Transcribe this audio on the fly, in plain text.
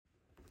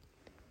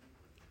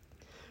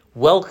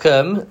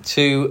Welcome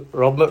to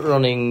Rob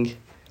McRunning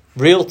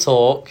Real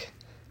Talk,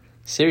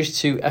 Series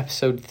 2,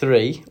 Episode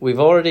 3.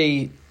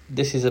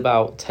 This is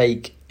about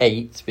take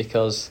 8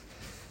 because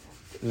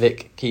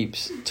Vic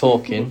keeps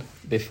talking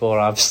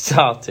before I've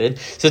started.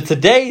 So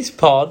today's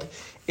pod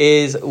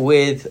is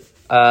with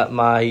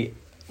my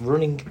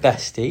running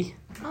bestie.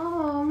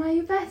 Oh,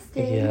 my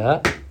bestie.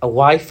 Yeah. A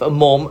wife, a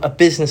mum, a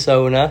business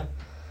owner,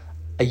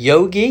 a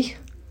yogi.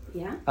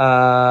 Yeah.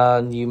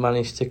 And you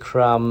managed to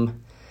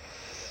cram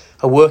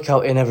a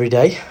workout in every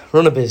day,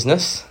 run a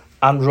business,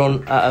 and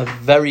run at a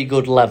very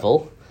good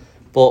level,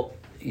 but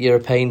you're a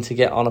pain to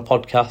get on a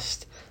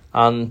podcast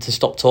and to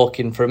stop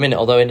talking for a minute,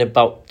 although in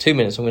about 2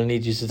 minutes I'm going to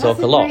need you to talk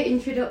a lot. That's a great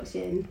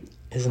introduction.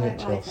 Isn't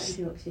it, Like just? that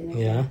introduction,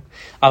 Yeah.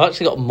 I've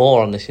actually got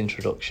more on this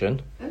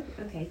introduction. Oh,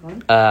 okay, go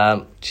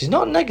on. Which is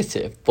not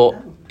negative,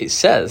 but it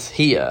says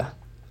here,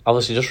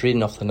 obviously just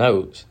reading off the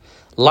notes,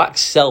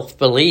 lacks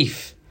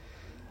self-belief.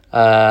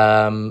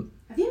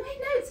 Have you made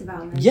notes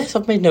about this? Yes,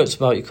 I've made notes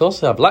about you, of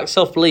course I have. Lack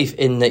self-belief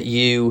in that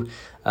you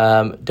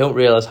don't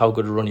realise how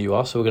good a runner you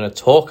are, so we're going to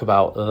talk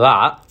about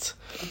that.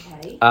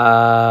 Okay.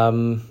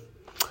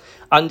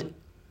 And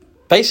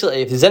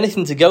basically, if there's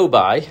anything to go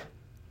by,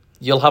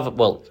 you'll have,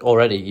 well,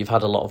 already you've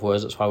had a lot of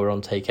words, that's why we're on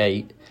take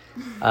 8,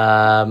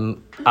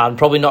 and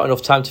probably not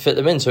enough time to fit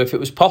them in. So if it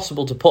was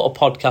possible to put a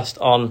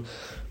podcast on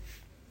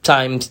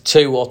times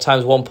 2 or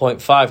times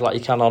 1.5 like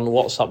you can on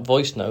WhatsApp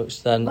voice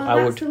notes, then well, I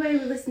would... that's the way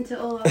we listen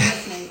to all our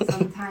voice notes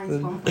on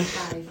times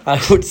 1.5.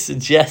 I would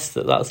suggest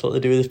that that's what they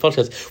do with this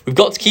podcast. We've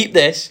got to keep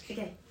this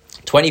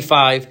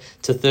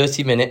 25 to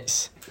 30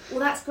 minutes.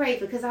 Well, that's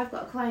great because I've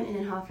got a client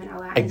in half an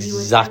hour. And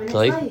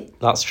Exactly. You were 10 minutes late,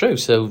 that's true.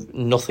 So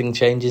nothing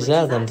changes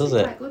there then, does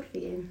it? Quite good for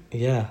you.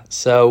 Yeah.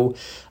 So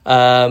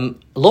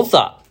love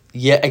that.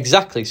 Yeah,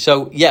 exactly.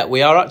 So yeah,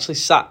 we are actually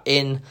sat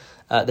in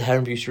the Hair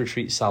and Beauty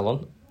Retreat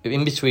Salon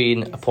in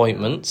between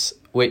appointments,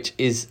 which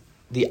is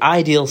the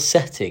ideal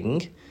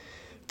setting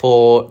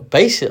for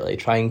basically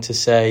trying to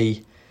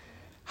say,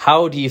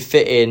 how do you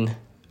fit in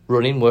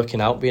running, working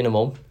out, being a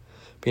mum,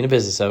 being a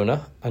business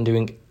owner, and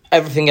doing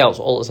everything else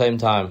all at the same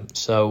time?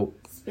 So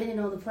spinning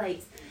all the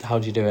plates. How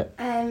do you do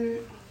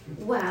it?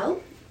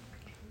 Well,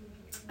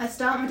 I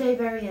start my day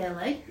very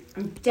early.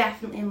 I'm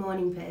definitely a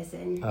morning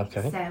person.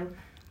 Okay. So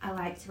I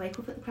like to wake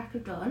up at the crack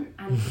of dawn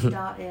and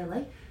start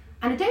early.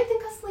 And I don't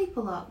think I sleep a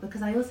lot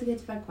because I also go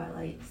to bed quite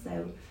late.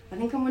 So I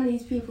think I'm one of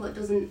these people that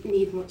doesn't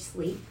need much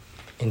sleep.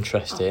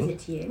 Interesting.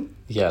 Opposite to you.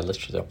 Yeah,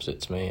 literally the opposite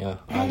to me, yeah.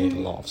 I need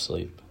a lot of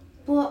sleep.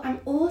 But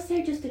I'm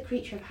also just a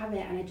creature of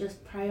habit and I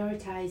just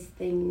prioritise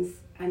things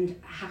and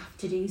have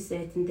to do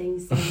certain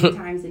things so many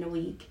times in a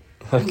week.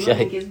 And Okay.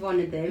 running is one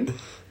of them.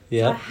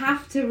 Yeah. So I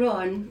have to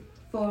run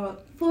 4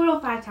 or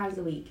 5 times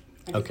a week.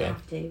 I just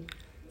have to.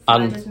 So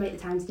And I just make the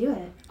time to do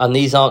it. And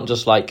these aren't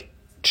just like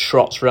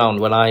trots round.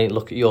 When I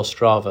look at your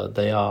Strava,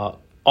 they are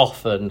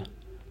often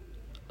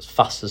as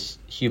fast as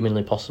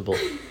humanly possible,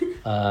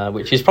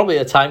 which is probably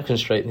a time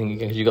constraint thing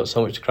because you've got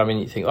so much to cram in.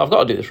 You think, I've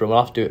got to do this run,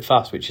 I'll have to do it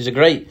fast, which is a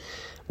great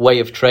way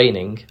of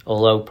training,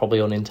 although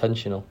probably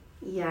unintentional.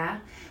 Yeah.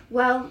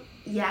 Well,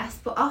 yes,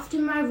 but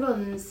often my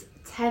runs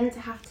tend to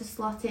have to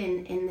slot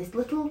in this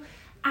little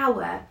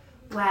hour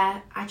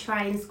where I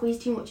try and squeeze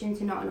too much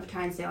into not enough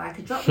time. So I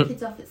could drop the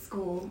kids off at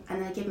school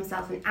and then I give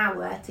myself an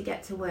hour to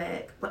get to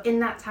work. But in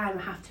that time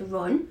I have to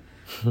run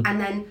and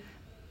then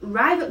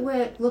arrive at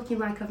work looking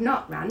like I've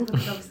not ran,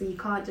 because obviously you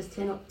can't just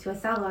turn up to a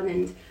salon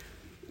and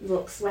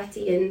look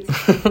sweaty and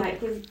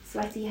like with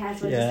sweaty hair.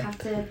 So I just have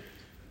to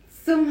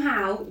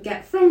somehow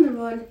get from the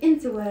run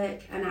into work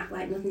and act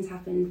like nothing's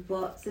happened.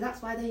 But so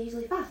that's why they're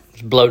usually fast.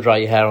 Just blow dry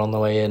your hair on the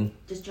way in.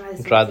 Just dry the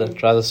sweat.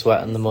 Dry the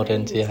sweat and the mud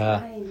into your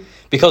hair.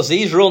 Because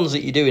these runs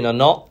that you're doing are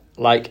not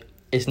like,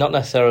 it's not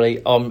necessarily,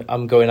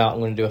 I'm going out, I'm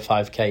going to do a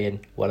 5k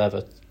in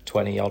whatever,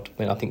 20 odd.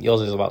 I mean, I think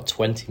yours is about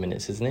 20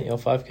 minutes, isn't it? Your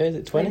 5k, is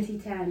it 20?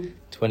 2010.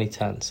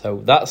 2010.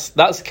 So that's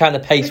the kind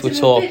of pace Which we're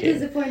I'm talking. a bit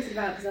disappointed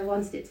about because I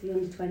wanted it to be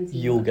under 20.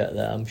 You'll get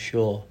there, I'm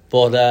sure.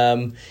 But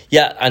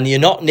yeah, and you're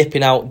not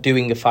nipping out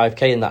doing a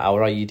 5k in that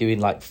hour, are you? Doing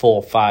like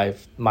 4,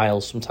 5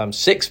 miles, sometimes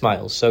 6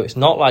 miles. So it's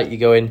not like you're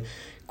going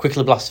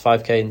quickly blast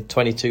 5k in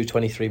 22,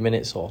 23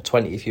 minutes or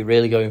 20 if you're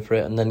really going for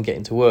it and then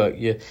getting to work.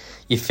 You're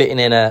fitting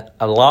in a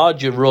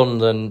larger run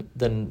than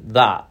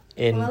that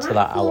into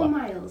that hour. 4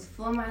 miles.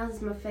 4 miles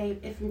is my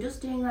favourite. If I'm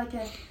just doing like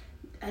a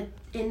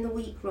in the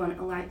week run,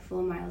 I like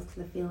 4 miles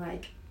because I feel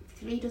like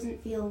 3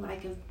 doesn't feel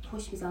like I've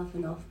pushed myself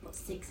enough, but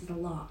 6 is a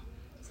lot.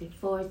 So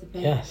 4 is the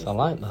perfect. Yes, I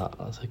like that.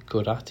 That's a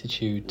good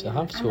attitude to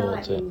have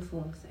towards it. Number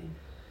 4,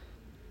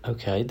 so.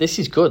 Okay, this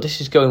is good.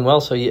 This is going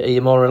well. So are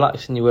you more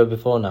relaxed than you were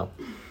before now?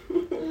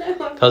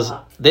 Because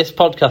this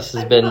podcast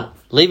has been,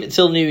 leave it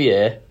till New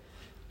Year,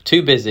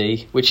 too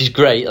busy, which is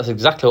great. That's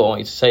exactly what I want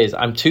you to say, is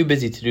I'm too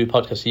busy to do a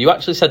podcast. So you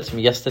actually said to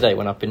me yesterday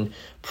when I've been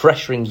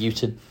pressuring you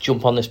to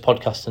jump on this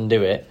podcast and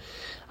do it,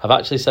 I've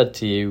actually said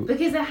to you...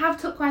 Because I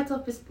have took quite a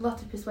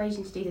lot of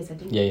persuasion to do this, I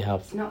didn't. Yeah, you have.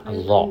 It's not a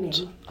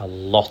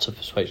lot of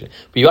persuasion.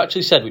 But you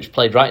actually said, which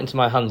played right into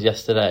my hands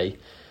yesterday,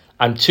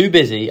 I'm too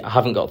busy, I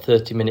haven't got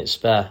 30 minutes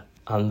spare.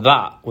 And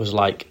that was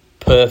like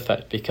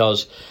perfect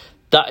because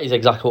that is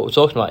exactly what we're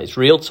talking about. It's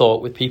real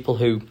talk with people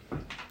who,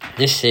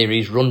 this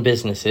series, run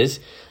businesses,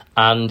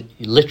 and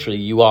literally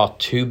you are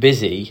too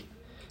busy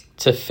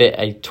to fit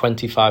a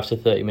 25 to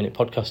 30 minute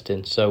podcast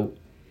in. So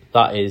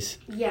that is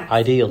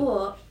ideal.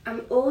 But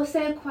I'm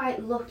also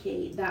quite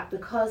lucky that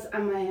because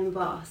I'm my own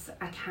boss,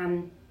 I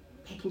can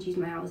pick and choose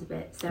my hours a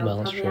bit. So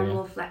probably I'm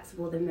more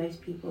flexible than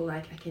most people.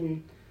 Like I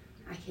can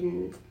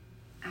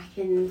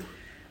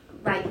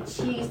like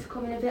choose to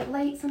come in a bit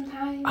late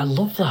sometimes. I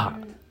love that.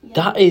 And,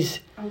 that is.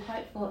 I'm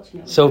quite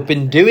fortunate. So I've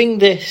been doing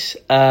this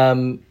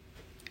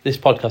this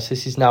podcast.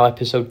 This is now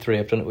episode 3.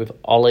 I've done it with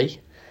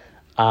Ollie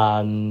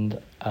and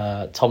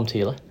Tom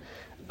Teeler.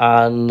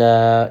 And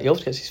he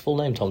always gets his full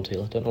name, Tom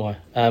Teeler. Don't know why.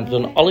 I've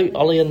done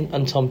Ollie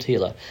and Tom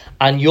Teeler.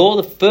 And you're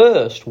the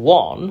first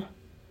one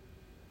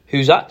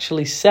who's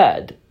actually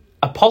said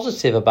a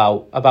positive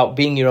about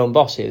being your own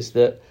boss is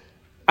that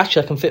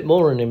actually I can fit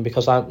more in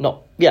because I'm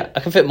not... Yeah, I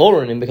can fit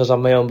more in because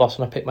I'm my own boss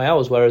and I pick my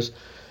hours, whereas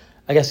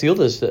I guess the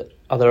others that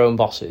are their own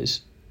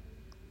bosses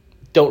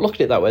don't look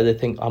at it that way. They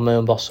think, I'm my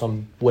own boss, so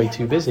I'm way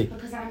too busy.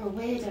 Because I'm a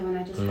weirdo and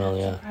I just have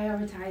to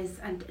prioritise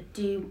and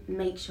do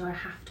make sure I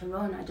have to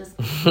run. I just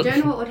don't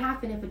know what would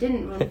happen if I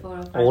didn't run 4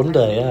 or 5 times. One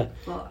day, yeah.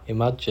 But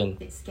imagine.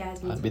 it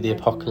scares me. Maybe the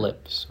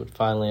apocalypse would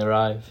finally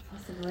arrive.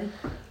 Possibly.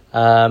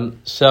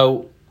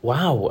 So,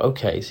 wow,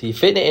 okay. So you're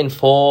fitting it in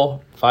 4-5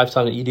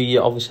 times. You do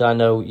your, obviously I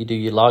know you do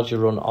your larger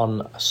run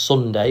on a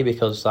Sunday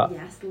because that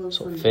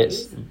sort of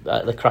fits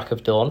at the crack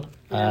of dawn.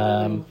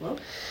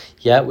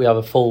 Yeah, we have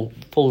a full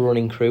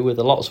running crew with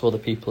lots of other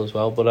people as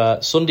well.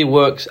 But Sunday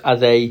works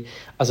as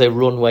a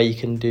run where you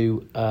can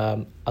do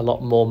a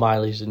lot more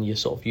mileage than your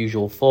sort of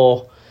usual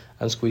 4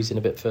 and squeeze in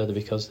a bit further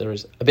because there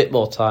is a bit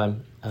more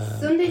time.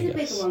 Sunday's a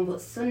bigger one,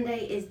 but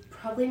Sunday is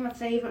probably my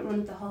favourite run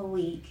of the whole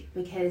week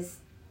because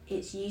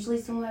it's usually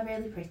somewhere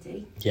really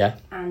pretty. Yeah.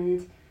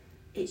 And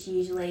it's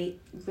usually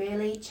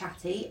really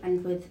chatty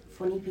and with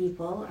funny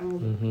people,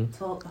 and we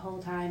talk the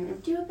whole time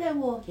and do a bit of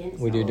walking.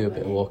 We do a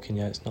bit of walking,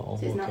 yeah. It's not all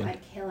walking. It's not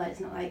like killer. It's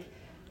not like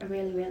a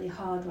really, really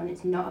hard one.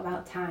 It's not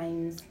about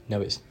times.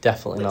 No, it's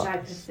definitely not. Which I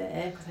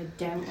prefer because I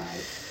don't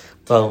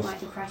like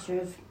the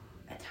pressure of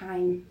a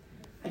time.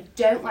 I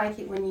don't like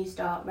it when you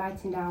start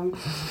writing down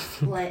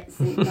splits.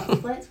 Not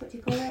splits, what do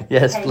you call it?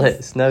 Yeah,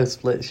 splits. No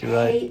splits, you're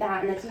right. I hate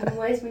that, and it's even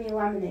worse when you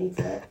laminate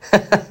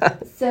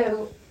it.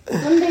 So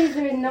Sundays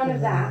there is none of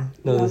that.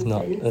 No, there's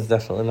not. There's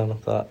definitely none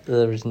of that.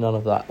 There is none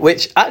of that.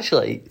 Which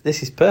actually,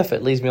 this is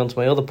perfect. Leads me on to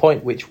my other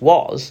point, which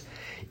was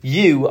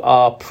you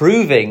are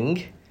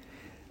proving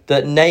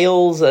that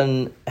nails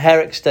and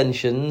hair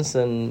extensions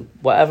and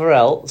whatever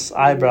else,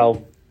 eyebrow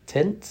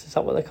tint, is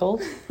that what they're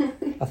called?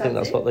 I think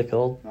that's what they're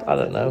called. I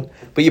don't know.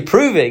 But you're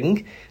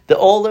proving that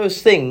all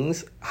those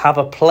things have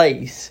a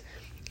place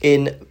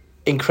in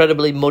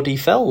incredibly muddy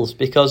fells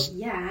because,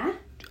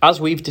 as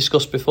we've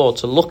discussed before,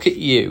 to look at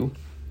you,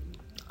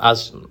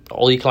 as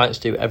all your clients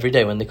do every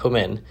day when they come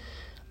in,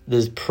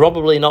 there's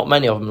probably not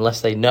many of them,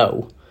 unless they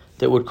know,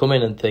 that would come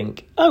in and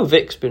think, oh,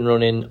 Vic's been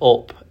running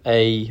up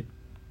a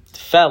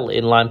fell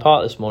in Lyme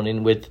Park this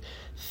morning with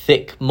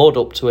thick mud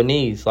up to her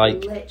knees.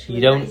 Like, literally,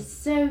 you don't... That is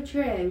so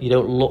true. You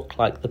don't look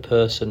like the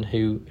person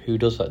who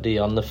does that, do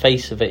you? On the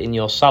face of it in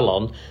your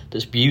salon,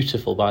 that's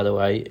beautiful, by the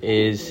way,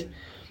 is...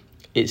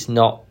 It's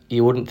not...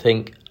 You wouldn't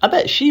think, I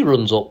bet she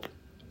runs up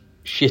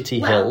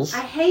shitty hills.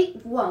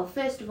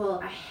 First of all,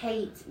 I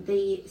hate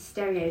the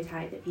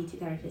stereotype that beauty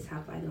therapists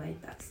have, by the way.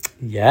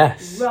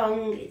 That's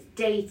wrong, it's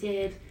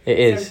dated. It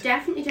is. So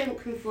definitely don't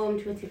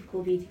conform to a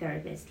typical beauty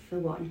therapist, for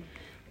one.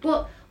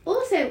 But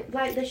also,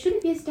 like, there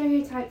shouldn't be a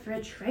stereotype for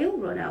a trail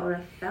runner or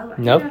a fell runner.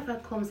 I don't know if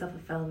I'd call myself a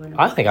fell runner.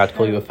 I think I'd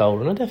call you a fell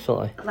runner,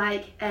 definitely.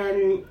 Like,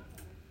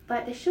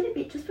 there shouldn't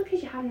be, just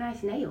because you have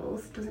nice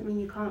nails doesn't mean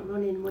you can't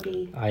run in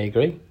muddy... I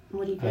agree.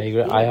 I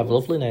agree. I have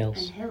lovely nails.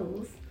 And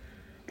hills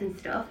and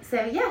stuff.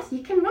 So, yes,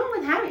 you can run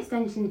with hair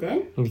extensions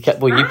in.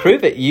 You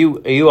prove it.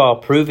 You are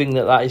proving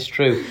that is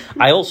true.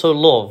 I also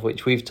love,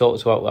 which we've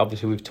talked about,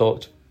 obviously we've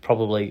talked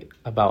probably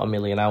about 1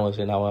 million hours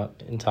in our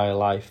entire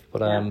life,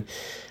 but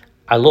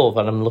I love,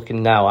 and I'm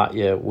looking now at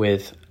you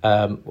with...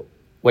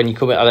 when you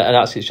come in, and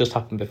it's just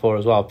happened before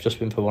as well. I've just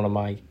been for one of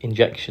my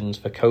injections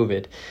for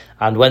COVID,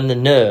 and when the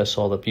nurse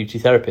or the beauty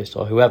therapist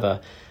or whoever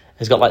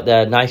has got like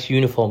their nice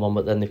uniform on,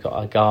 but then they've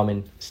got a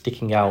Garmin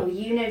sticking out. Oh,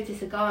 you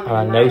notice a Garmin. And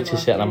I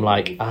notice it, and I'm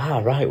like,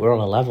 right, we're on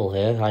a level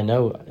here. I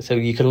know. So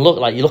you can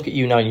look at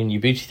you now in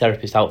your beauty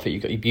therapist outfit.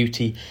 You've got your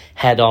beauty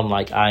head on,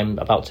 like I'm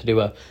about to do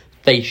a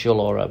facial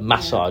or a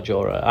massage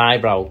or an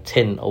eyebrow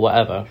tint or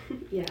whatever.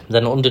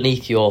 Then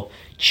underneath your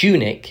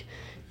tunic,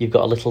 you've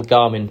got a little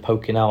Garmin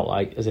poking out,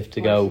 like as if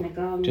to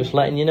go, just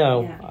letting you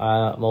know,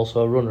 I'm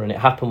also a runner. And it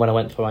happened when I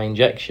went for my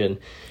injection.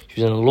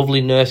 She was in a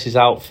lovely nurse's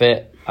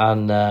outfit,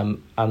 and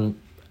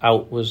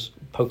out was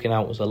poking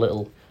out was a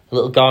little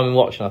Garmin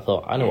watch, and I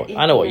thought, I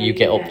know what you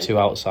get up to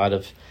outside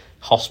of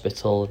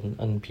hospital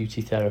and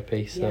beauty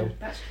therapy. So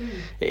that's true.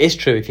 It is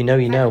true. If you know,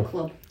 you know. Like a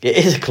club. It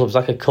is a club. It's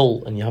like a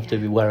cult, and you have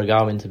to wear a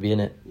Garmin to be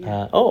in it.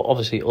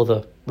 Obviously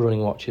other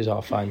running watches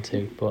are fine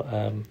too, but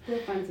we're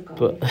fans of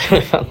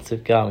Garmin. Fans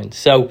of Garmin.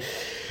 So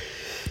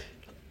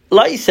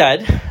like you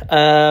said,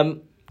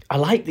 I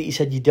like that you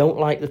said you don't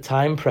like the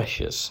time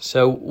pressures.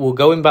 So we're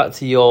going back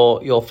to your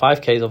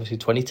 5Ks, obviously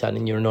 2010,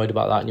 and you're annoyed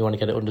about that and you want to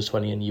get it under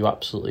 20, and you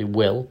absolutely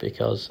will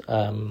because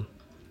I'm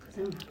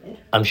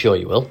sure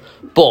you will.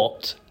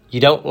 But you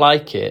don't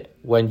like it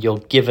when you're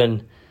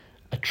given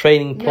a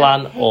training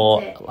plan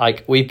or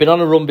like we've been on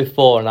a run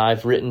before and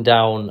I've written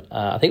down,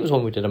 I think it was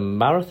when we did a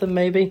marathon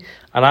maybe,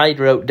 and I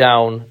wrote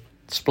down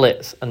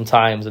splits and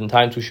times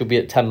we should be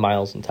at 10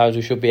 miles and times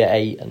we should be at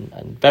 8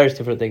 and various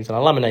different things, and I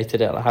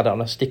laminated it and I had it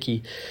on a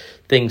sticky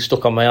thing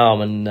stuck on my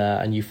arm,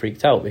 and you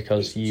freaked out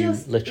because you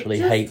literally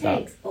hate that.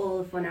 It takes all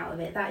the fun out of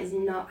it. That is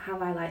not how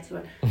I like to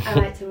run. I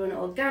like to run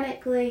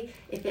organically.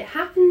 If it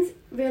happens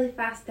really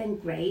fast, then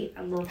great,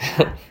 I love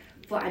that.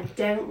 But I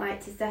don't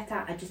like to set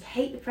out. I just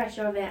hate the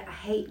pressure of it. I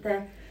hate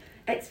the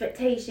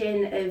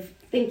expectation of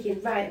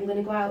thinking, right, I'm going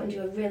to go out and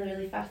do a really,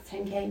 really fast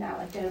 10k now.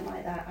 I don't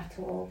like that at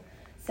all.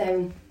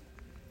 So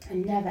I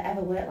never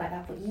ever work like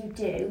that, but you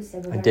do.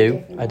 So we're I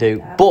do.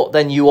 That. But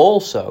then you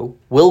also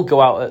will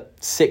go out at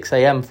 6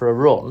 a.m. for a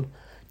run,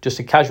 just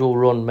a casual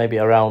run, maybe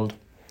around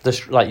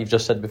this, like you've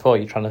just said before.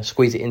 You're trying to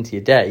squeeze it into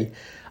your day,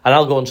 and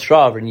I'll go on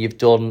Strava and you've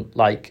done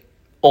like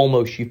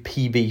almost your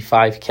PB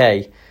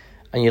 5k,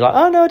 and you're like,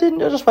 oh no, I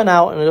didn't. I just went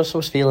out and I just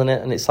was feeling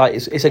it, and it's like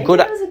it's a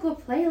good. It was a good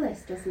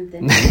playlist or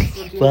something.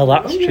 Well,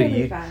 that's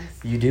true.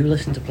 You do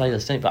listen to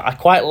playlists, don't you? But I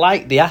quite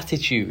like the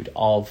attitude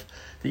of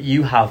that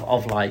you have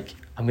of like,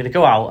 I'm going to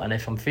go out, and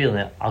if I'm feeling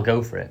it, I'll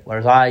go for it.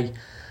 Whereas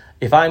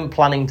if I'm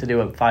planning to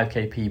do a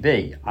 5k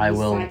PB, I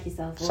will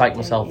psych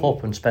myself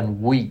up and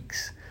spend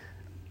weeks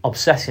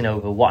obsessing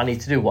over what I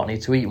need to do, what I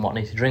need to eat, and what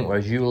I need to drink.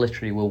 Whereas you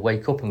literally will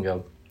wake up and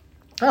go,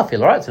 I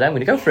feel all right today, I'm going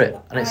to go for it.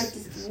 And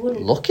it's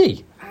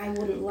lucky. I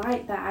wouldn't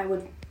like that. I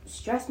would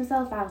stress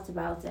myself out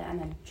about it,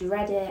 and I'd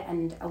dread it,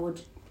 and I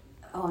would,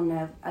 oh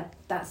no,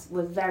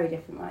 we're very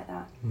different like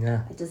that.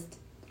 Yeah. I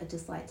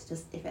just like to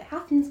if it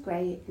happens,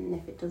 great, and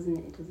if it doesn't,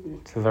 it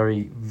doesn't. It's a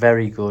very,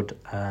 very good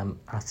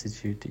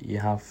attitude that you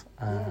have.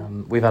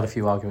 We've had a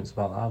few arguments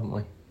about that, haven't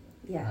we?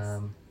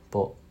 Yes.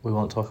 But we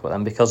won't talk about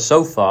them because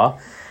so far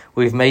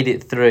we've made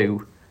it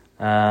through,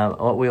 what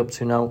are we up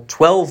to now?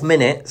 12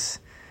 minutes,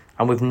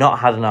 and we've not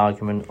had an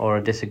argument or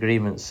a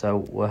disagreement, so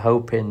we're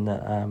hoping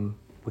that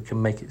we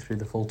can make it through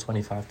the full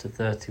 25 to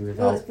 30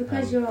 without... Well, it's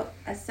because you're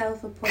a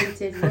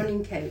self-appointed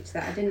running coach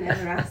that I didn't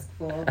ever ask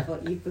for,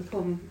 but you've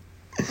become...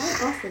 quite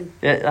bossy.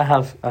 Yeah, I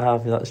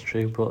have. That's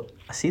true. But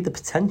I see the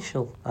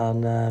potential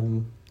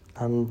and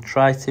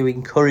try to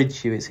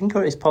encourage you.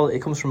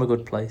 It comes from a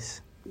good place.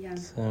 Yeah.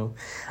 So,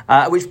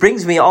 which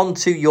brings me on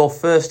to your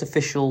first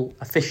official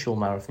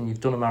marathon.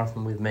 You've done a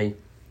marathon with me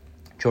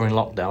during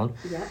lockdown.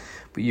 Yeah.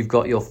 But you've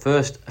got your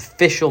first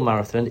official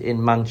marathon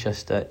in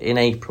Manchester in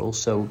April.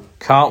 So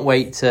can't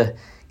wait to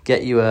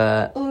get you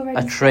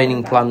a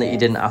training plan that you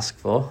didn't ask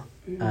for.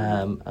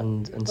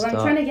 And start.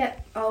 I'm trying to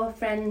get our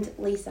friend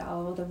Lisa,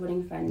 our other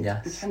running friend.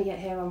 Yes. I'm trying to get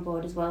her on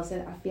board as well,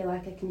 so I feel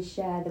like I can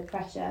share the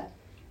pressure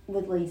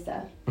with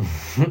Lisa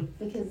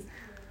because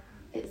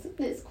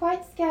it's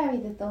quite scary,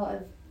 the thought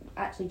of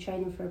actually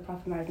training for a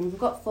proper marathon. We've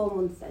got 4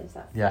 months though,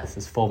 so yes,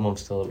 there's 4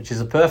 months still, which is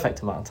a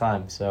perfect amount of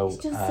time. So it's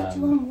just such a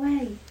long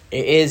way.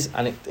 It is,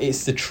 and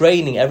it's the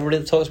training. Everybody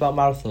that talks about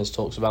marathons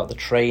talks about the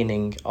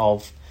training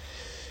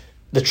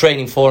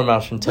for a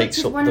marathon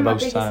takes up the most time. Which is one of my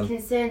biggest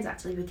concerns,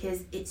 actually,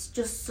 because it's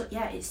just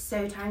it's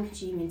so time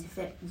consuming to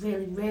fit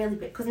really, really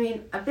big. Because I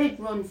mean, a big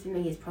run for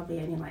me is probably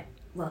only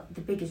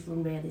the biggest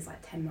run really is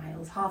like 10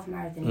 miles. Half a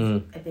marathon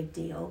is a big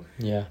deal.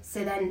 Yeah.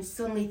 So then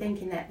suddenly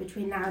thinking that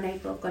between now and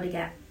April I've got to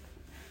get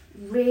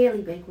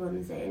really big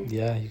runs in.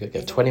 Yeah, you got to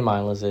get 20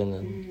 milers in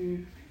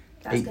and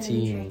that's 18. Going to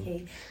be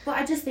tricky. But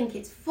I just think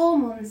it's 4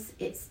 months.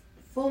 It's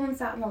 4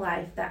 months out of my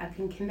life that I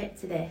can commit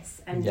to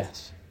this. And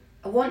yes.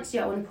 I want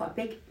to put a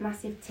big,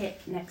 massive tick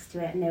next to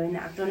it, knowing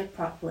that I've done it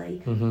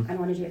properly, and I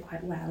want to do it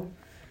quite well.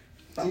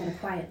 But I'm going to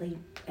quietly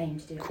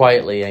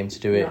aim to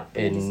do it.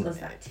 In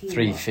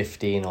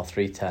 3:15 or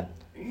 3:10.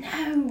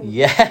 No.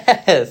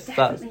 Yes.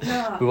 Definitely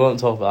not. We won't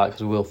talk about that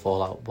because we will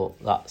fall out, but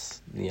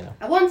that's,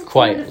 I want to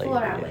quietly. Under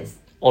 4 hours.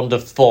 Under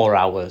 4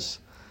 hours.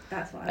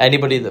 That's what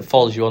Anybody that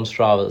follows you on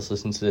Strava that's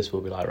listening to this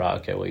will be like,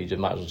 right, okay, well, you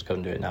might as well just go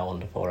and do it now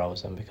under 4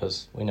 hours then,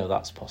 because we know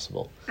that's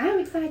possible. I'm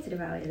excited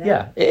about it, though.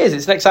 Yeah, it is.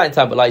 It's an exciting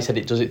time, but like I said,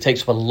 it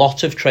takes up a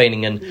lot of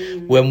training.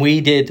 And when we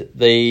did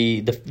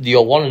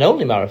your one and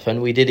only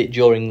marathon, we did it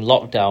during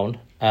lockdown,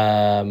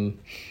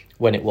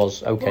 when it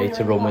was okay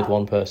to run with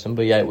one person.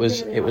 But yeah, it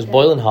was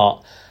boiling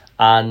hot,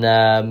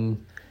 and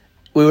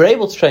we were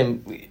able to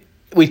train.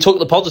 We took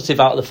the positive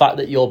out of the fact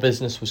that your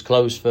business was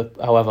closed for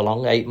however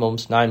long, 8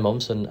 months, 9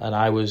 months, and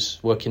I was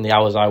working the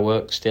hours I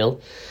work still.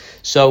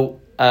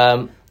 So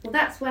well,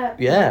 that's where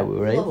we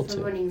were able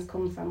to. Running's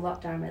come from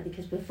lockdown, really,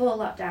 because before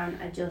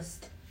lockdown I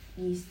just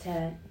used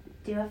to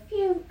do a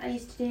few. I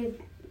used to do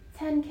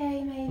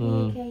 10k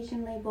maybe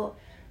occasionally, but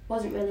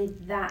wasn't really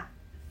that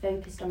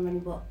focused on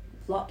running. But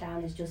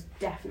lockdown has just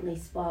definitely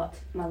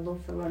sparked my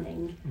love for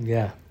running.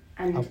 Yeah,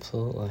 and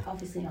absolutely.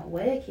 Obviously not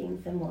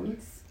working for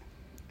months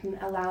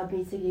allowed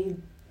me to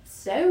do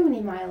so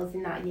many miles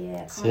in that year.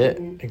 That's it.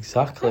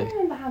 Exactly. I can't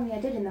remember how many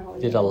I did in the whole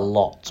year. Did a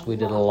lot. We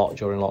did a lot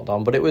during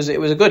lockdown, but it was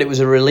good. It was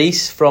a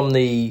release from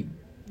the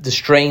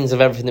strains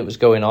of everything that was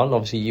going on.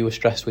 Obviously, you were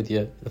stressed with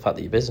the fact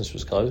that your business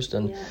was closed,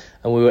 and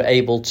we were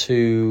able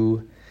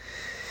to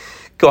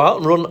go out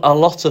and run a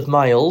lot of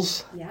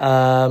miles.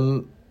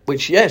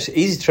 Which it's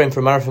easy to train for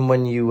a marathon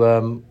when you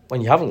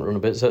haven't run a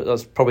bit. So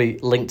that's probably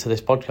linked to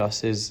this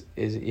podcast. Is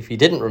if you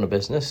didn't run a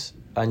business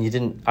and you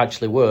didn't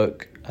actually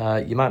work,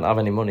 you might not have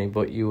any money,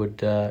 but you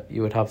would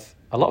have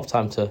a lot of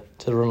time to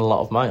run a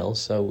lot of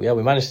miles. So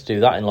we managed to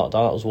do that in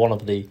lockdown. That was one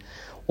of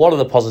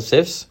the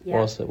positives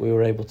was that we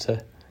were able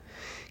to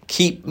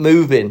keep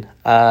moving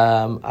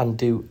and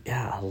do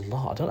a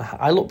lot. I don't know.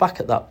 I look back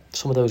at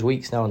some of those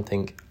weeks now and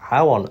think,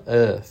 how on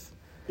earth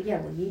you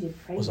did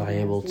was I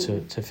able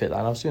to fit that?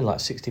 And I was doing like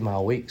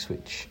 60-mile weeks,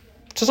 which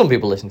to some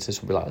people listening to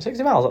this will be like,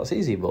 60 miles, that's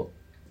easy, but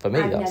for me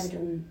that's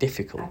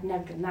difficult. I've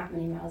never done that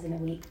many miles in a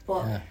week,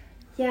 but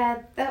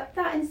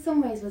that in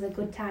some ways was a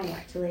good time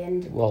actually,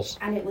 and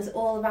it was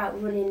all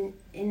about running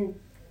in,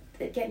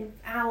 getting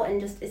out and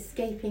just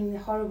escaping the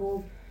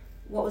horrible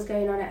what was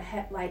going on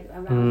at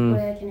around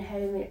work and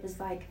home. It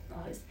was like,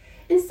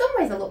 in some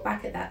ways I look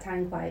back at that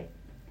time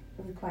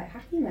with quite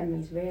happy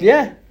memories, really.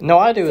 Yeah, no,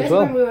 I do as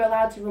well. When we were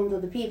allowed to run with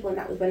other people, and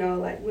that was when our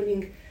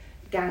running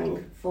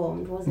gang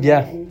formed, wasn't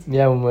it?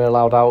 When we were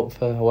allowed out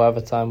for whatever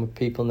time with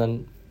people, and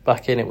then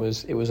back in. It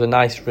was a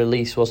nice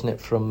release, wasn't it,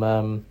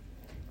 from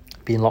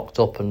being locked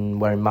up and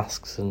wearing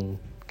masks and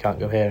can't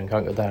go here and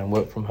can't go there and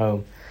work from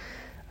home.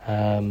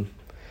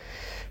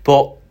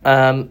 But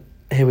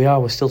here we are.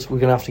 We're going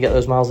to have to get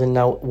those miles in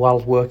now while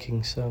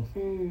working. So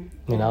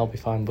I'll be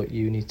fine, but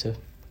you need to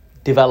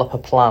develop a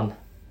plan.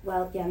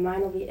 Well,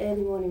 mine will be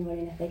early morning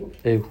running, I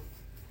think. Ooh,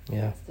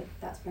 yeah.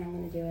 That's when I'm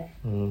going to do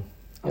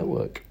it. It'll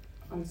work.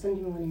 On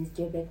Sunday mornings,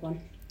 do a big one.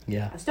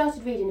 Yeah. I've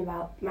started reading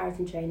about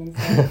marathon training,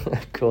 so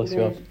of course you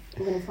have.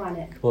 I'm going to plan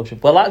it. Of course.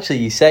 Well, actually,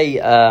 you say,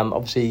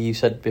 obviously you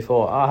said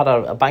before, I had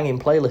a banging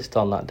playlist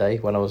on that day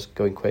when I was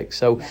going quick.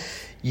 So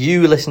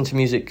you listen to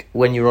music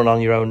when you run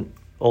on your own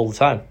all the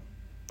time?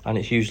 And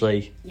it's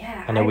usually,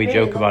 I know we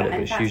really joke about it,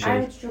 but it's usually... I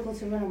would struggle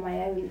to run on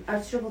my own. I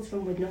would struggle to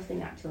run with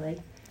nothing, actually.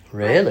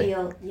 Really?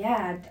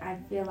 I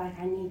feel like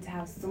I need to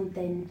have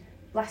something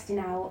blasting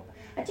out.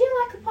 I do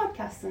like a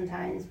podcast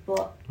sometimes,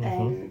 but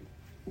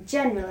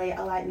generally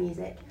I like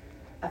music.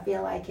 I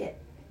feel like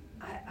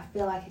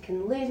I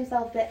can lose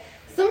myself a bit.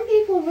 Some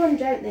people run,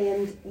 don't they,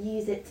 and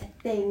use it to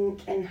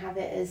think and have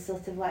it as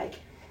sort of like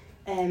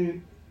a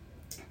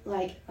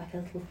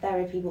little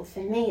therapy. But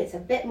for me, it's a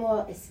bit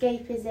more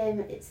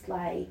escapism. It's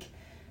like,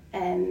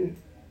 don't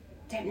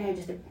know,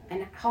 just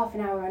half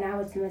an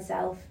hour to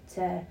myself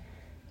to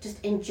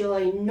just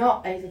enjoy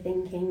not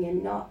overthinking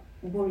and not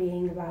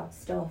worrying about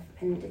stuff,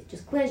 and it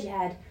just clears your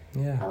head.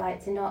 Yeah. I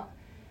like to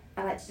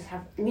just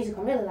have music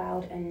on really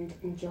loud and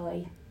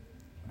enjoy.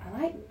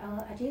 I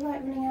do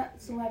like running out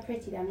somewhere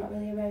pretty. I'm not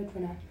really a road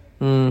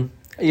runner.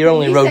 You're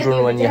only a road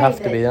runner when you have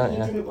to be, aren't you?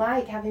 You didn't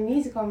like having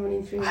music on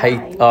running through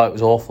line. Oh, it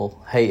was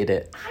awful. Hated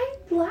it. I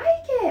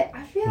like it.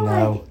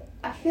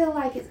 I feel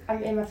like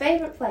I'm in my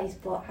favourite place,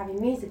 but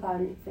having music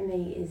on for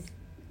me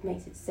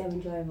makes it so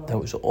enjoyable. It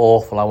was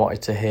awful. I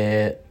wanted to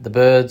hear the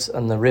birds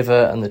and the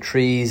river and the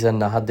trees,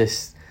 and I had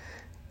this...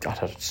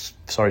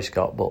 sorry,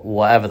 Scott, but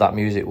whatever that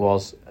music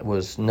was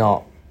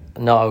not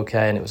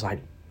okay, and it was like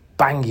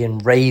bangy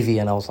and ravey,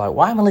 and I was like,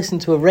 why am I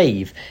listening to a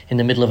rave in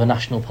the middle of a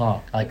national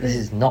park? Like, this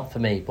is not for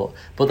me, but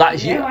that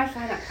is you. I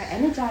find that quite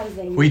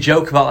energising. We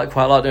joke about that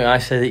quite a lot, don't we? I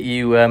say that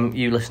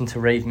you listen to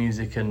rave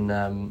music and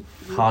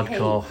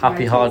hardcore,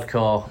 happy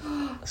hardcore.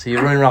 So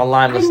you're running around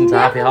Lyme listening to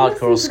Happy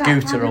Hardcore or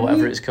Scooter or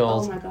whatever it's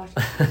called. Oh my gosh.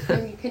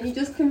 Can you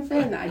just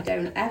confirm that I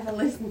don't ever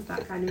listen to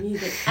that kind of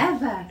music?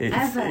 Ever.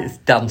 It's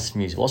dance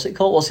music. What's it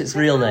called? What's its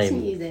real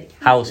name?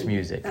 House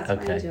music. That's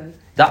okay.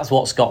 That's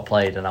what Scott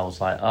played, and I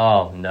was like,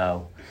 oh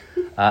no.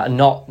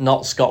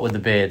 Not Scott with the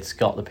beard,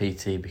 Scott the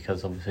PT,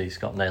 because obviously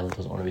Scott Naylor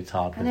doesn't want to be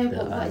tarred with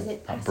what is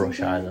it? that brush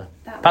either.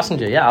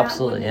 Passenger, yeah,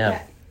 absolutely,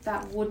 yeah.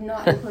 That would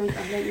not encourage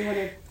that make you want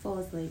to fall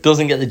asleep.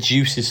 Doesn't get the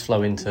juices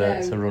flowing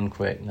to run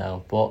quick,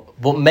 no.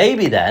 But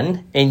maybe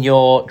then, in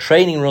your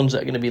training runs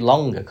that are going to be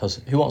longer,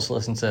 because who wants to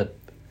listen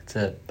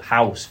to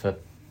House for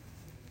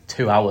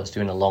 2 hours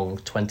doing a long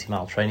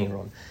 20-mile training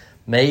run?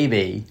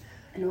 Maybe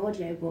an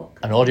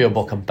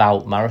audiobook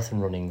about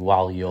marathon running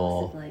while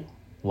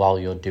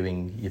you're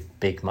doing your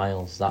big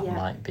miles. That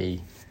might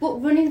be. But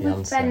running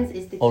with friends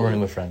is the key. Or running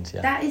with friends,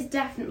 yeah. That is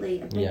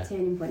definitely a big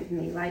turning point for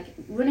me. Like,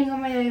 running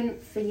on my own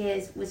for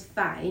years was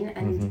fine,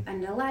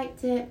 and I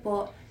liked it,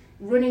 but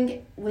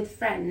running with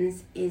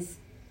friends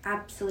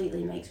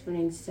absolutely makes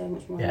running so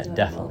much more enjoyable.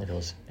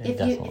 Yeah, it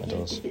definitely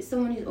does. If it's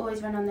someone who's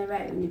always run on their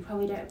own, you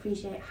probably don't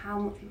appreciate how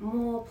much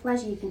more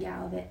pleasure you can get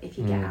out of it if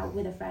you get out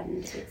with a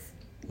friend.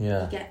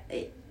 You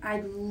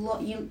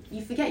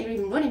forget you're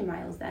even running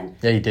miles then.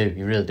 Yeah, you do.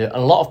 You really do. And a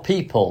lot of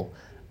people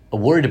are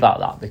worried about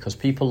that because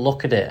people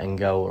look at it and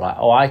go like,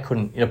 oh, I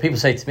couldn't... people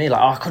say to me like,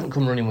 oh, I couldn't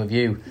come running with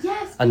you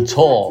and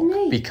talk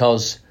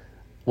because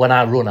when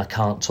I run, I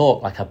can't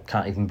talk. Like, I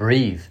can't even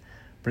breathe.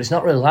 But it's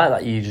not really like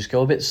that. You just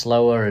go a bit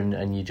slower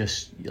and you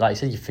just, like you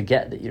said, you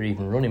forget that you're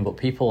even running. But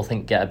people, I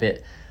think, get a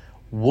bit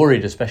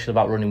worried, especially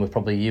about running with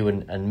probably you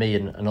and me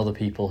and other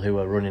people who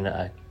are running at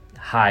a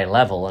high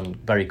level and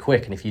very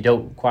quick. And if you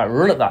don't quite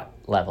run at that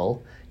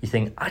level, you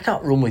think, I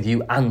can't run with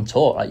you and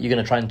talk. Like, you're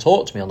going to try and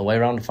talk to me on the way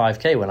around a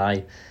 5K when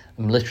I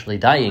am literally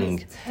dying.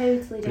 It's totally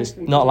different. But it's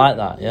not like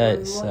that. Yeah,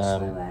 it's much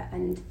slower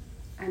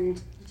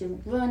and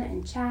you run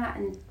and chat,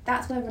 and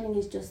that's where running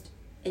is just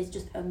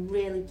a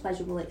really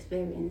pleasurable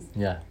experience.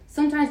 Yeah.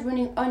 Sometimes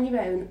running on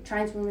your own,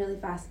 trying to run really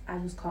fast, I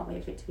just can't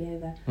wait for it to be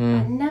over. I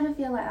never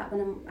feel like that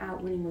when I'm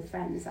out running with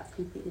friends. That's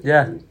completely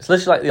different. It's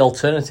literally like the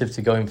alternative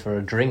to going for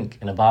a drink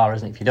in a bar,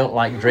 isn't it? If you don't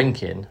like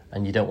drinking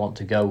and you don't want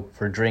to go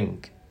for a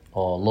drink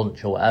or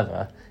lunch or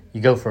whatever,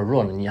 you go for a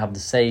run and you have the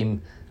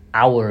same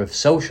hour of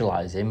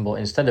socialising, but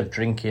instead of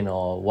drinking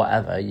or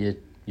whatever, you're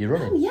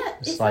running. Oh yeah,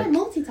 it's like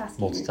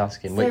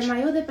multitasking. So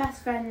my other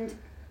best friend,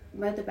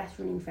 my other best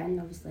running friend,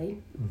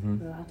 obviously,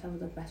 we're allowed to have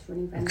other best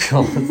running friend,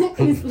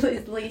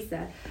 is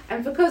Lisa.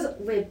 And because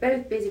we're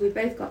both busy, we've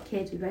both got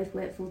kids, we both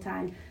work full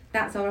time,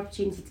 that's our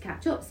opportunity to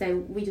catch up. So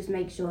we just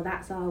make sure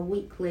that's our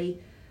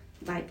weekly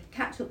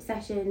catch up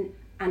session,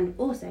 and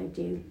also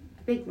do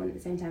a big run at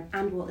the same time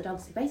and walk the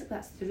dogs. So basically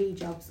that's 3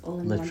 jobs all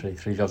in one. Literally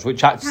 3 jobs,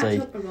 which actually...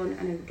 Catch up, a run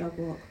and a dog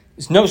walk.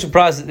 It's no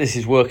surprise that this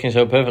is working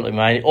so perfectly,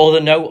 mate. All the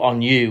note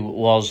on you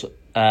was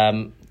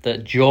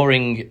that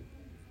during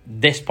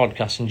this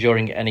podcast and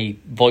during any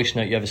voice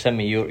note you ever send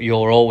me,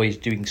 you're always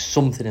doing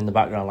something in the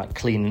background, like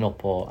cleaning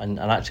up, and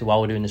actually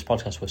while we're doing this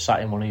podcast, we're sat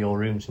in one of your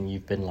rooms and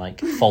you've been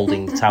like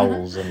folding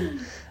towels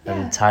and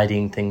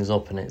tidying things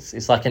up, and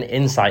it's like an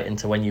insight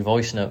into when you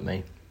voice note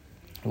me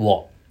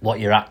what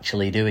you're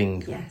actually doing,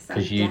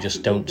 because you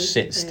just don't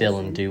sit still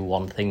and do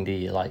one thing, do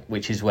you? Like,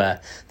 which is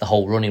where the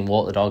whole running,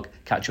 walk the dog,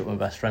 catch up with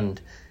my best friend,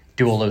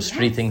 do all those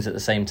 3 things at the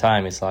same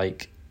time. It's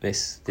like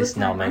this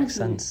now makes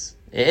sense.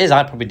 It is.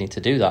 I probably need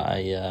to do that.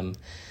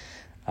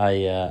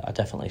 I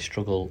definitely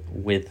struggle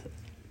with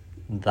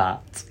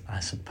that,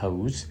 I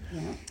suppose.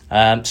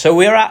 Yeah. So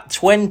we're at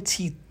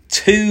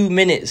 22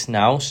 minutes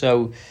now.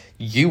 So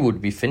you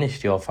would be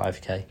finished your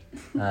 5K.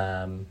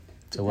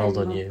 So well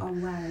done, you.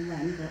 On where and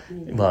when, but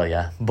maybe. Well,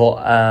 yeah,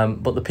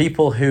 but the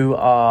people who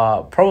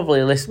are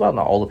probably listening, well,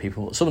 not all the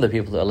people, but some of the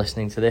people that are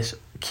listening to this,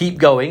 keep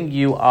going.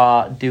 You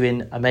are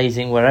doing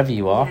amazing wherever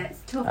you are. Yeah,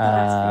 it's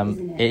tough,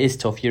 isn't it? It is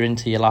tough. You're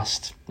into your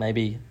last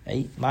maybe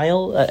 8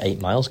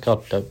 miles.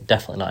 God,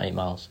 definitely not 8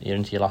 miles. You're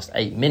into your last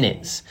 8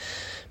 minutes,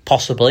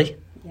 possibly.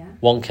 Yeah.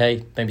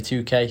 1K, maybe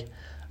 2K.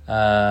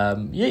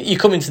 You're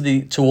coming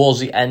towards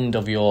the end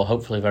of your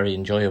hopefully very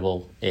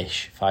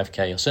enjoyable-ish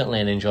 5K, or certainly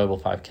an enjoyable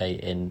 5K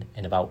in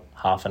about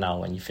half an hour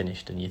when you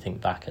finished and you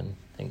think back and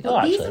think, these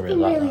actually I have really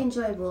been like really that.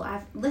 enjoyable.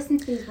 I've listened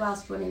to these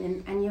whilst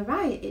running, and you're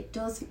right, it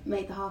does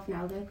make the half an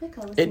hour go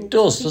quicker. It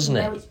does, doesn't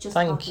it?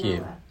 Thank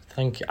you.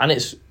 And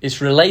it's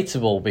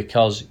relatable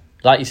because,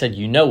 like you said,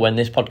 when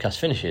this podcast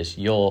finishes,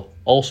 you're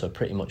also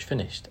pretty much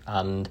finished.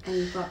 And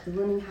you've got the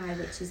running high,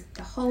 which is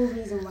the whole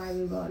reason why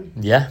we run.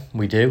 Yeah,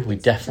 we do. We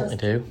definitely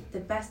do. The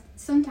best.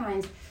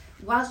 Sometimes,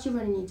 whilst you're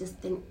running, you just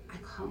think, I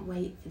can't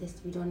wait for this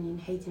to be done, and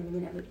you hate every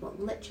minute of it. But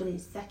literally, the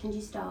second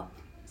you stop,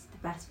 it's the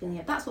best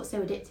feeling. That's what's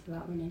so addictive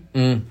about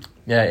running.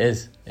 Yeah, it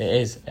is.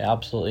 It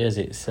absolutely is.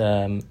 It's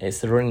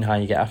the running high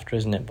you get after,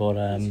 isn't it? But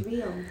it's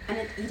real.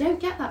 And you don't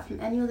get that from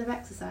any other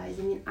exercise.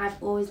 I mean,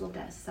 I've always loved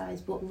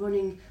exercise, but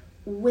running,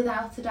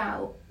 without a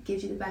doubt,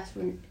 gives you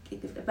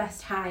the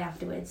best high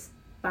afterwards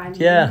by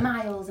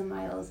miles and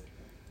miles.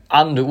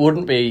 And it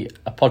wouldn't be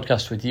a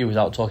podcast with you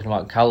without talking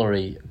about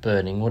calorie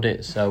burning, would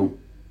it? So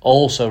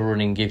also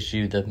running gives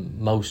you the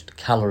most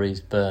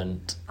calories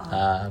burnt.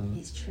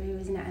 It's true,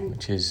 isn't it? And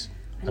which is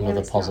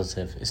another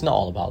positive. It's not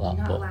all about that.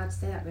 You're not allowed to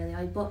say that,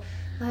 really, but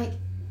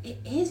it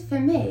is for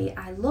me.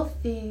 I love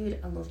food.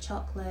 I love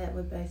chocolate.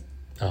 We're both.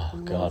 Oh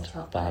God,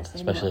 bad,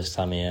 especially this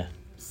time of year.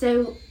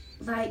 So.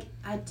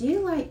 I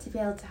do like to be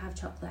able to have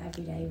chocolate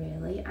every day,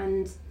 really.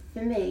 And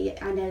for me,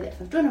 I know that if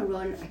I've done a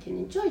run, I can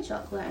enjoy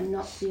chocolate and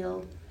not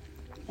feel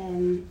I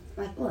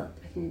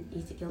can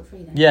eat it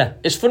guilt-free then. Yeah,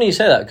 it's funny you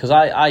say that, because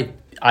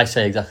I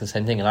say exactly the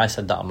same thing, and I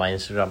said that on my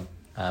Instagram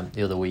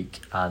the other week,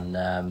 and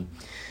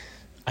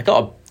I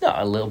got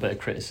a little bit of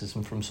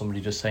criticism from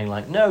somebody just saying,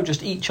 no,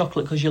 just eat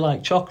chocolate because you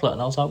like chocolate.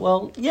 And I was like,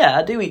 well, yeah,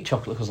 I do eat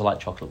chocolate because I like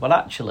chocolate, but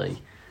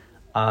actually,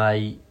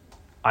 I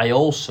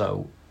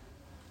also...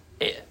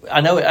 I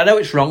know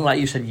it's wrong,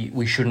 like you said,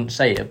 we shouldn't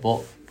say it,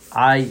 but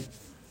I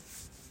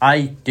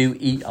do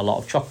eat a lot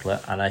of chocolate,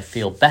 and I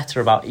feel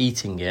better about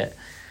eating it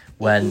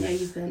when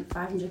you've burnt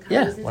 500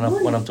 calories.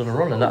 when I've done a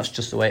run, and that's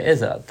just the way it is.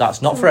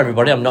 That's not for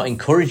everybody. I'm not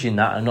encouraging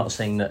that. I'm not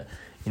saying that,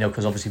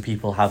 because obviously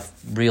people have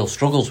real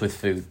struggles with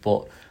food,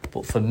 but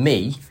for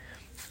me,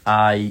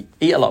 I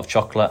eat a lot of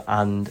chocolate,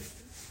 and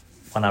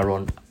when I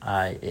run,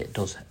 it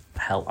does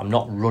help. I'm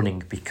not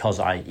running because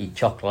I eat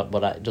chocolate,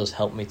 but it does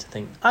help me to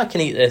think I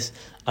can eat this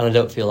and I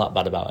don't feel that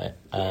bad about it.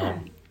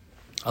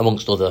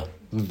 Amongst other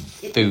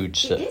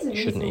foods that you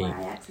shouldn't eat. Why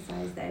I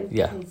exercise, though.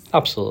 Yeah,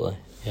 absolutely.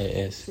 Yeah, it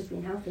is. It's just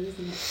being healthy,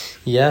 isn't it?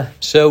 Yeah.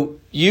 So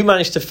you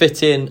managed to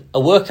fit in a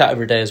workout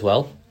every day as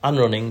well. I'm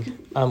running.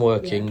 I'm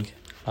working.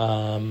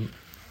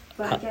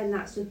 But again,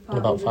 that's just part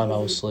about of 5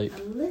 hours sleep.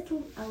 A little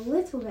bit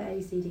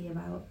OCD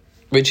about.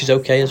 Which is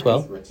okay as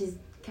well. Which is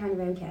kind of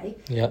okay.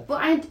 Yeah.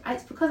 But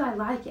it's because I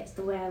like it. It's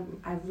the way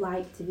I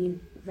like to be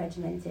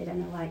regimented,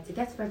 and I like to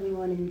get up every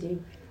morning and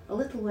do a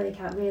little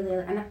workout really.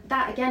 And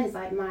that again is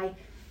like my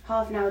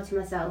half an hour to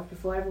myself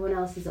before everyone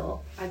else is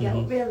up. I get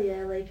up really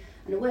early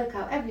and I work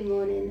out every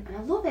morning, and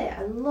I love it.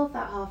 I love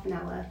that half an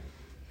hour,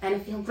 and I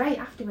feel great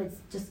afterwards.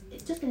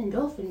 It's just an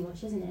endorphin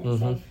rush, isn't it?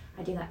 So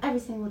I do that every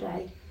single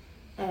day.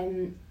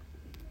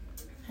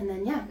 And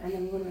then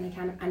run when I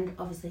can, and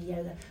obviously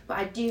yoga. But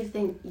I do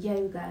think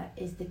yoga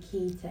is the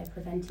key to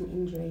preventing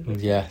injury.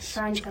 Yes,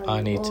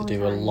 I need to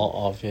do a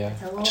lot of, I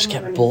just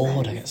get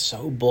bored. I get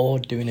so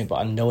bored doing it, but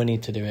I know I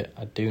need to do it.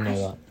 I do know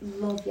that. I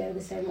love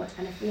yoga so much,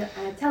 and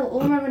I tell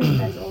all my running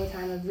friends all the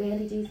time, I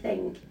really do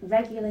think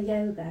regular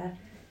yoga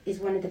is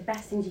one of the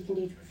best things you can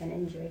do to prevent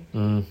injury.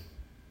 I'm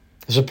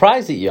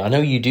surprised at you. I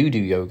know you do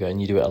yoga and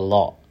you do it a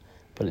lot.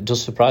 But it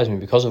does surprise me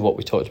because of what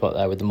we talked about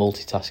there with the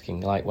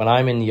multitasking. Like when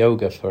I'm in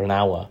yoga for an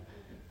hour,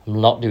 I'm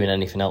not doing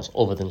anything else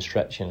other than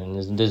stretching.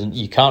 And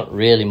you can't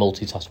really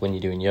multitask when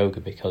you're doing yoga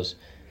because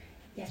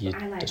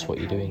that's what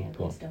you're doing.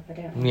 But stuff,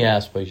 I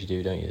suppose you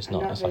do, don't you? It's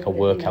like a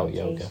workout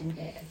yoga.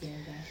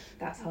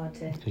 That's hard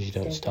to because you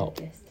don't stop.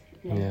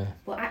 No. Yeah.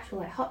 But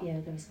actual hot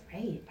yoga is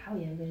great. Power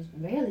yoga is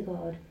really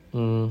good.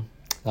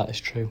 That is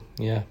true.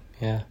 Yeah.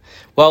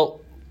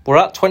 Well, we're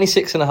at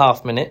 26 and a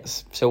half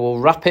minutes, so we'll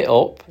wrap it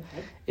up.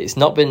 Okay. It's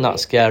not been that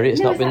scary.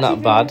 It's not been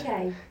that bad.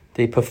 Okay.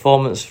 The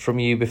performance from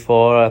you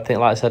before, I think,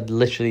 like I said,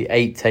 literally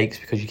 8 takes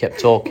because you kept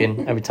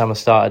talking every time I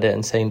started it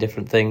and saying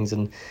different things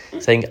and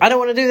saying, I don't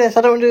want to do this,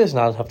 and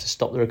I'd have to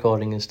stop the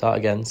recording and start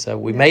again. So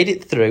we made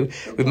it through.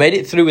 We've made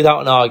it through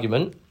without an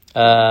argument.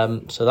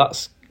 So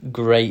that's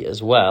great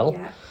as well.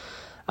 Yeah.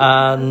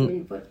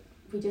 And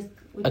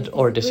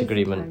or a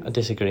disagreement. A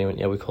disagreement,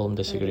 yeah, we call them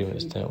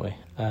disagreements, don't we?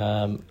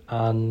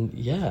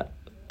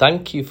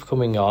 Thank you for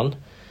coming on.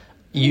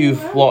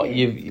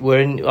 We're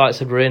in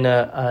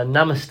a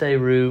namaste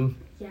room.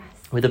 Yes.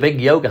 With a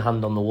big yoga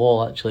hand on the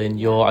wall, actually, and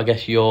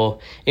you're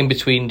in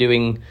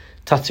between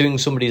tattooing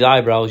somebody's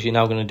eyebrows. You're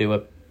now going to do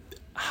a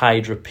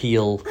Hydra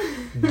Peel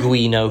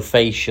Guino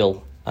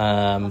facial.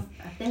 I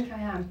think I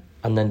am.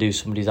 And then do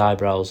somebody's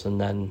eyebrows, and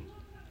then.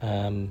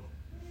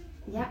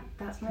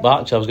 That's right.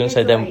 But actually, I was going to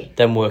say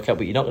then work out,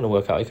 but you're not going to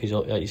work out because,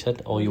 like you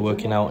said, all your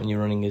working out and your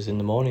running is in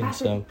the morning. That's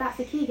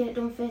the key. Get it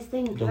done first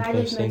thing.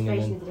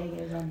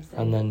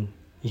 And then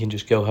you can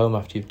just go home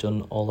after you've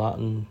done all that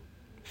and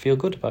feel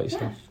good about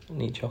yourself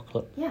and eat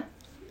chocolate. Yeah.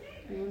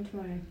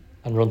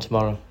 And run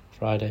tomorrow.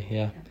 Friday.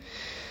 Yeah.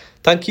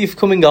 Thank you for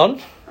coming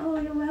on. Oh,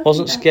 you're welcome.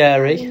 Wasn't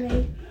scary,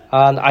 and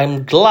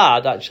I'm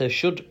glad. Actually, I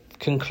should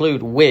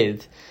conclude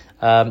with.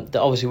 That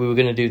obviously we were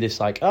going to do this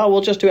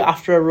we'll just do it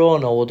after a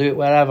run, or we'll do it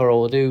wherever, or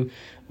we'll do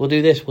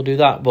this, we'll do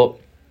that. But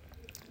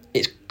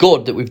it's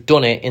good that we've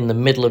done it in the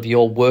middle of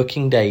your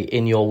working day,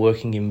 in your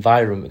working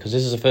environment, because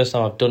this is the first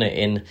time I've done it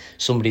in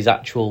somebody's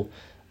actual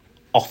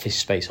office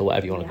space or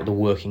whatever you want to call the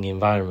working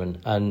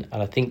environment. And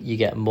I think you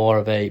get more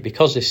of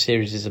because this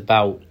series is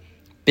about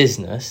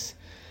business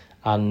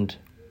and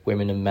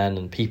women and men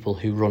and people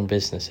who run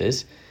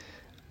businesses,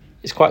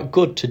 it's quite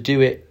good to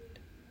do it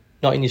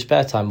not in your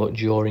spare time, but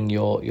during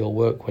your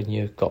work when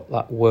you've got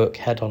that work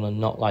head on, and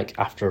not like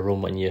after a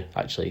run when you're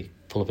actually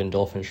full of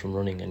endorphins from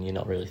running and you're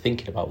not really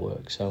thinking about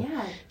work. So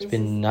it's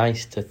been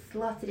nice to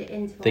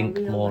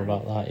think more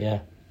about that. Yeah.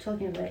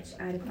 Talking of which,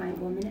 I had a client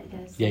 1 minute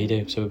ago. Yeah, you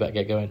do. So we better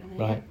get going.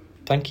 Right.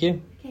 Thank you.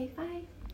 Okay, bye.